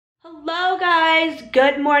Hello guys,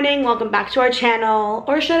 good morning, welcome back to our channel,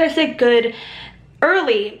 or should I say good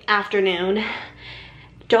early afternoon.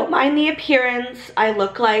 Don't mind the appearance, I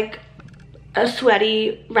look like a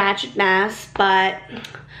sweaty ratchet mess, but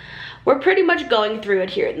we're pretty much going through it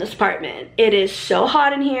here in this apartment. It is so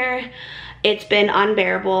hot in here, it's been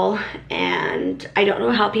unbearable, and I don't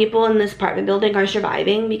know how people in this apartment building are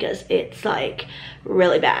surviving because it's like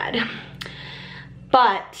really bad.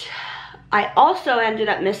 But I also ended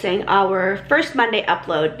up missing our first Monday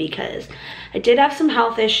upload because I did have some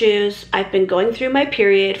health issues. I've been going through my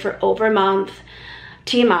period for over a month,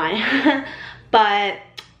 TMI, but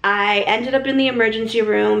I ended up in the emergency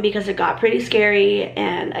room because it got pretty scary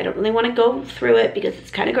and I don't really want to go through it because it's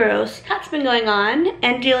kind of gross. That's been going on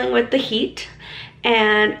and dealing with the heat,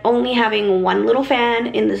 and only having one little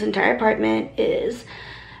fan in this entire apartment is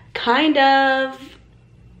kind of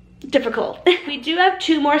difficult. We do have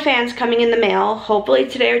 2 more fans coming in the mail, hopefully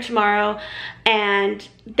today or tomorrow, and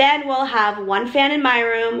then we'll have 1 fan in my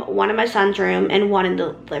room, 1 in my son's room, and 1 in the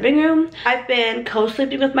living room. I've been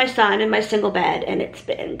co-sleeping with my son in my single bed and it's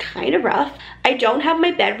been kind of rough. I don't have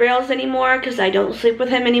my bed rails anymore because I don't sleep with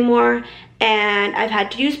him anymore, and I've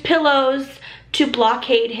had to use pillows to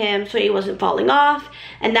blockade him so he wasn't falling off,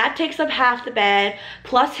 and that takes up half the bed,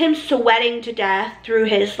 plus him sweating to death through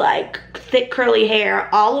his like thick curly hair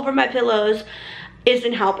all over my pillows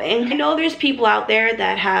isn't helping. I know there's people out there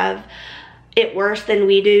that have it worse than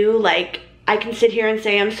we do. Like, I can sit here and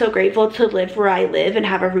say I'm so grateful to live where I live and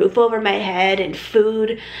have a roof over my head and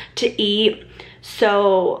food to eat,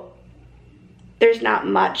 so there's not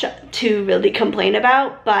much to really complain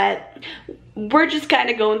about, but we're just kind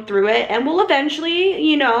of going through it and we'll eventually,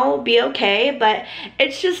 you know, be okay, but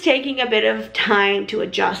it's just taking a bit of time to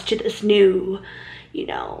adjust to this new, you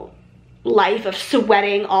know, life of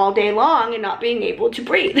sweating all day long and not being able to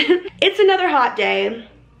breathe. It's another hot day.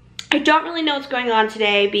 I don't really know what's going on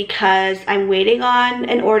today because I'm waiting on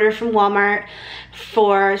an order from Walmart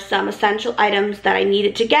for some essential items that I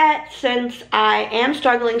needed to get since I am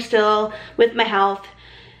struggling still with my health.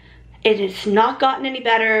 It has not gotten any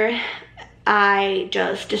better. I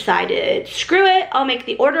just decided, screw it, I'll make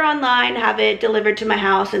the order online, have it delivered to my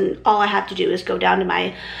house, and all I have to do is go down to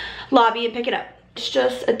my lobby and pick it up. It's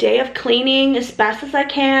just a day of cleaning as best as I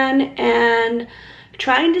can and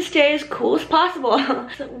trying to stay as cool as possible.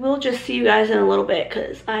 So we'll just see you guys in a little bit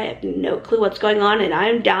because I have no clue what's going on and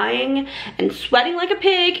I'm dying and sweating like a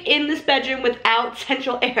pig in this bedroom without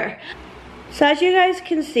central air. So as you guys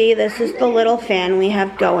can see, this is the little fan we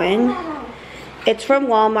have going. It's from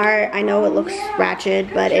Walmart. I know it looks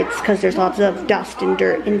ratchet, but it's because there's lots of dust and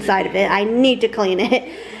dirt inside of it. I need to clean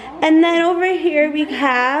it. And then over here we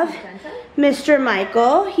have Mr.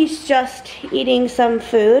 Michael. He's just eating some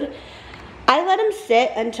food. I let him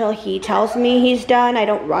sit until he tells me he's done. I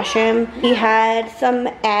don't rush him. He had some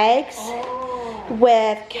eggs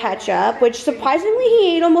with ketchup, which surprisingly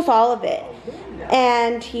he ate almost all of it.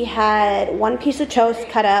 And he had 1 piece of toast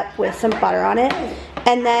cut up with some butter on it.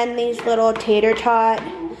 And then these little tater tot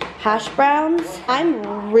hash browns.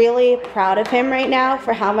 I'm really proud of him right now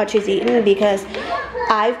for how much he's eaten because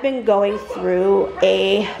I've been going through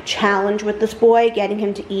a challenge with this boy, getting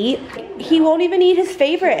him to eat. He won't even eat his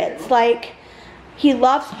favorites. Like, he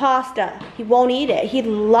loves pasta, he won't eat it. He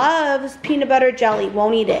loves peanut butter jelly,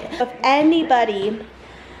 won't eat it. If anybody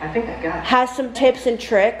has some tips and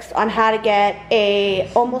tricks on how to get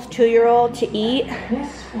a almost 2-year-old to eat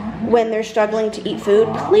when they're struggling to eat food,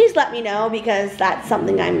 please let me know because that's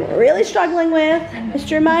something I'm really struggling with.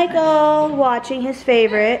 Mr. Michael watching his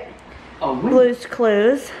favorite, Blue's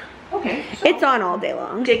Clues. Okay, so it's on all day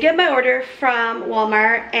long. I did get my order from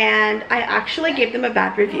Walmart and I actually gave them a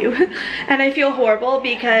bad review and I feel horrible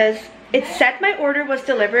because it said my order was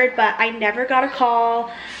delivered, but I never got a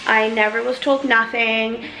call. I never was told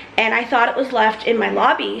nothing, and I thought it was left in my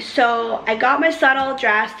lobby. So I got my son all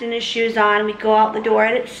dressed and his shoes on. We go out the door,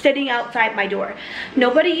 and it's sitting outside my door.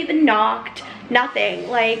 Nobody even knocked, nothing.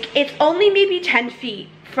 Like, it's only maybe 10 feet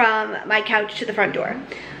from my couch to the front door.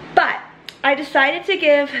 But I decided to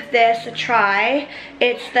give this a try.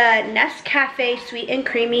 It's the Nescafe Sweet and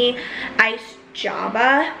Creamy Iced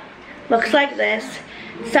Java. Looks like this.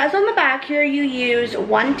 It says on the back here you use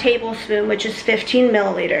 1 tablespoon, which is 15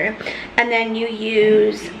 milliliter, and then you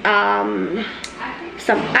use some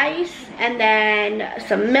ice and then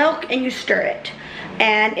some milk and you stir it,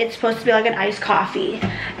 and it's supposed to be like an iced coffee.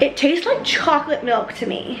 It tastes like chocolate milk to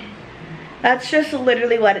me. That's just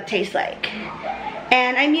literally what it tastes like.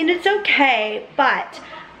 And I mean, it's okay, but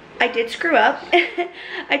I did screw up.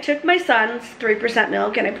 I took my son's 3%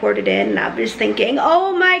 milk and I poured it in, and I was thinking,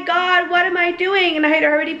 oh my god, what am I doing? And I had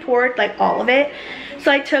already poured like all of it.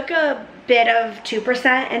 So I took a bit of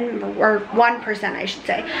 2% or 1% I should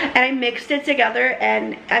say, and I mixed it together,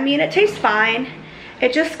 and I mean, it tastes fine.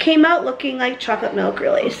 It just came out looking like chocolate milk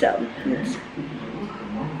really, so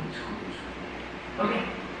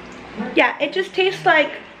yeah, it just tastes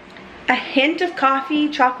like a hint of coffee,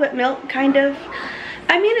 chocolate milk kind of.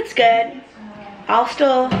 I mean, it's good. I'll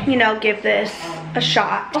still, you know, give this a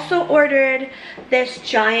shot. Also ordered this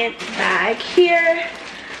giant bag here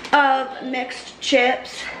of mixed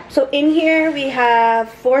chips. So in here we have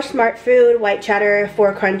 4 Smart Food white cheddar,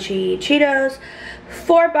 4 crunchy Cheetos,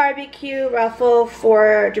 4 barbecue ruffle,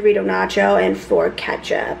 4 Dorito nacho, and 4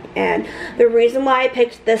 ketchup. And the reason why I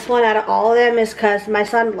picked this one out of all of them is because my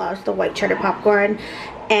son loves the white cheddar popcorn,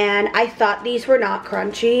 and I thought these were not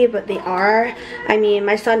crunchy, but they are. I mean,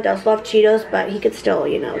 my son does love Cheetos, but he could still,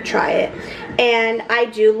 you know, try it. And I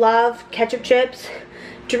do love ketchup chips.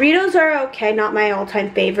 Doritos are okay, not my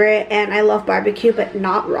all-time favorite, and I love barbecue, but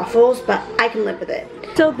not Ruffles, but I can live with it.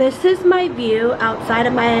 So this is my view outside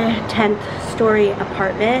of my 10th story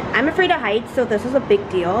apartment. I'm afraid of heights, so this is a big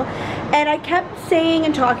deal. And I kept saying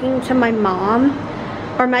and talking to my mom,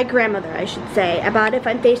 or my grandmother I should say, about if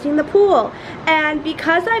I'm facing the pool. And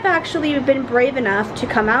because I've actually been brave enough to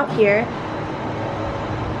come out here,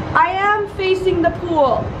 I am facing the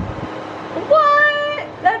pool. What?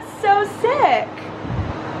 That's so sick.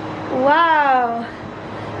 Wow.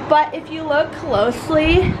 But if you look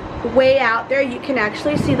closely, way out there, you can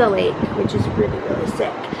actually see the lake, which is really, really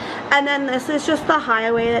sick. And then this is just the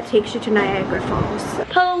highway that takes you to Niagara Falls.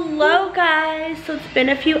 Hello guys, so it's been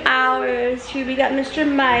a few hours. Here we got Mr.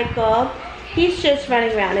 Michael. He's just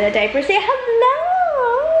running around in a diaper. Say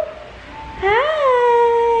hello.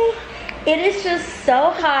 Hi. It is just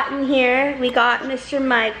so hot in here. We got Mr.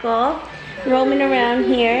 Michael roaming around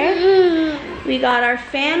here. We got our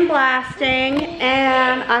fan blasting,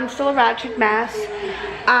 and I'm still a ratchet mess.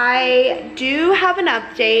 I do have an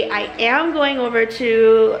update. I am going over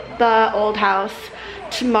to the old house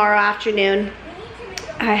tomorrow afternoon.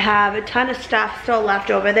 I have a ton of stuff still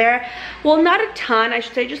left over there. Well, not a ton, I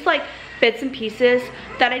should say, just like bits and pieces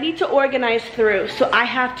that I need to organize through. So I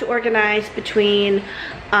have to organize between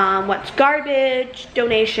what's garbage,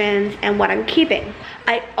 donations, and what I'm keeping.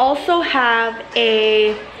 I also have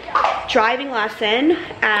a driving lesson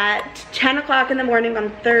at 10 o'clock in the morning on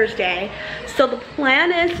Thursday. So the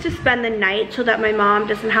plan is to spend the night so that my mom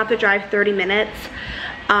doesn't have to drive 30 minutes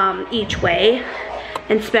each way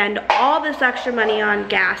and spend all this extra money on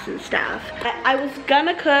gas and stuff. I was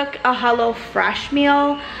gonna cook a Hello Fresh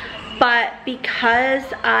meal, but because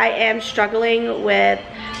I am struggling with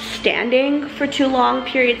standing for too long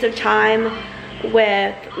periods of time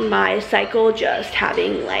with my cycle just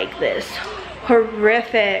having like this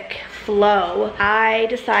horrific flow, I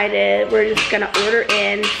decided we're just gonna order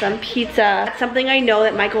in some pizza. That's something I know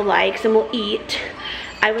that Michael likes and will eat.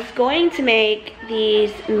 I was going to make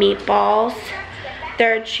these meatballs.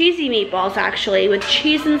 They're cheesy meatballs actually, with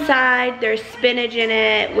cheese inside. There's spinach in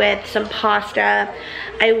it with some pasta.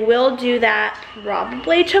 I will do that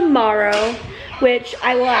probably tomorrow, which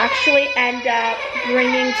I will actually end up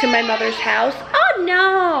bringing to my mother's house. Oh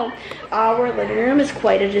no! Our living room is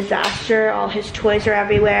quite a disaster. All his toys are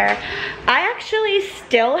everywhere. I actually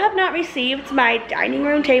still have not received my dining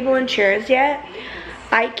room table and chairs yet.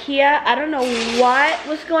 IKEA, I don't know what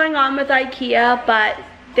was going on with IKEA, but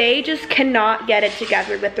they just cannot get it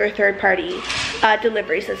together with their third-party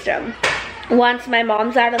delivery system. Once my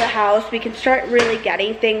mom's out of the house, we can start really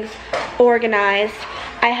getting things organized.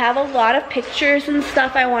 I have a lot of pictures and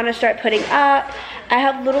stuff I want to start putting up. I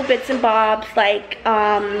have little bits and bobs like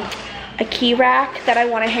a key rack that I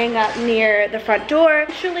want to hang up near the front door.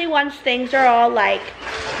 Actually, once things are all like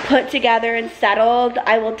put together and settled,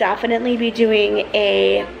 I will definitely be doing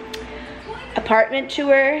a apartment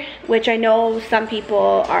tour, which I know some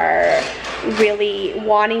people are really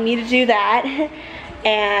wanting me to do that.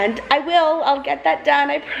 And I'll get that done,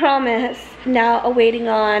 I promise. Now awaiting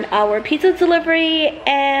on our pizza delivery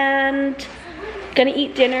and gonna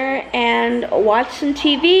eat dinner and watch some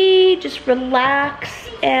TV, just relax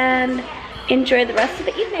and enjoy the rest of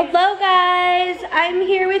the evening. Hello guys, I'm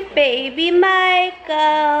here with baby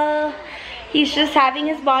Michael. He's just having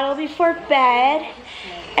his bottle before bed.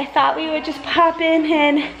 I thought we would just pop in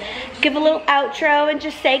and give a little outro and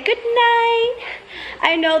just say good night.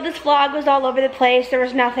 I know this vlog was all over the place. There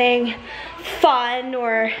was nothing fun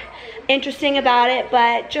or interesting about it,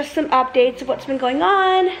 but just some updates of what's been going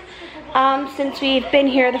on since we've been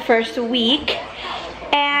here the first week.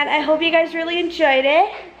 And I hope you guys really enjoyed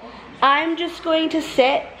it. I'm just going to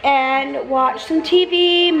sit and watch some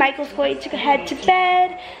TV. Michael's going to head to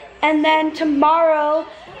bed. And then tomorrow,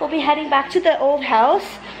 we'll be heading back to the old house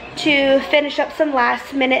to finish up some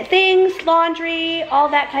last minute things, laundry, all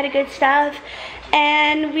that kind of good stuff.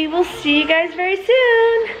 And we will see you guys very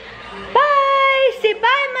soon. Bye. Say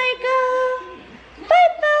bye, Mike.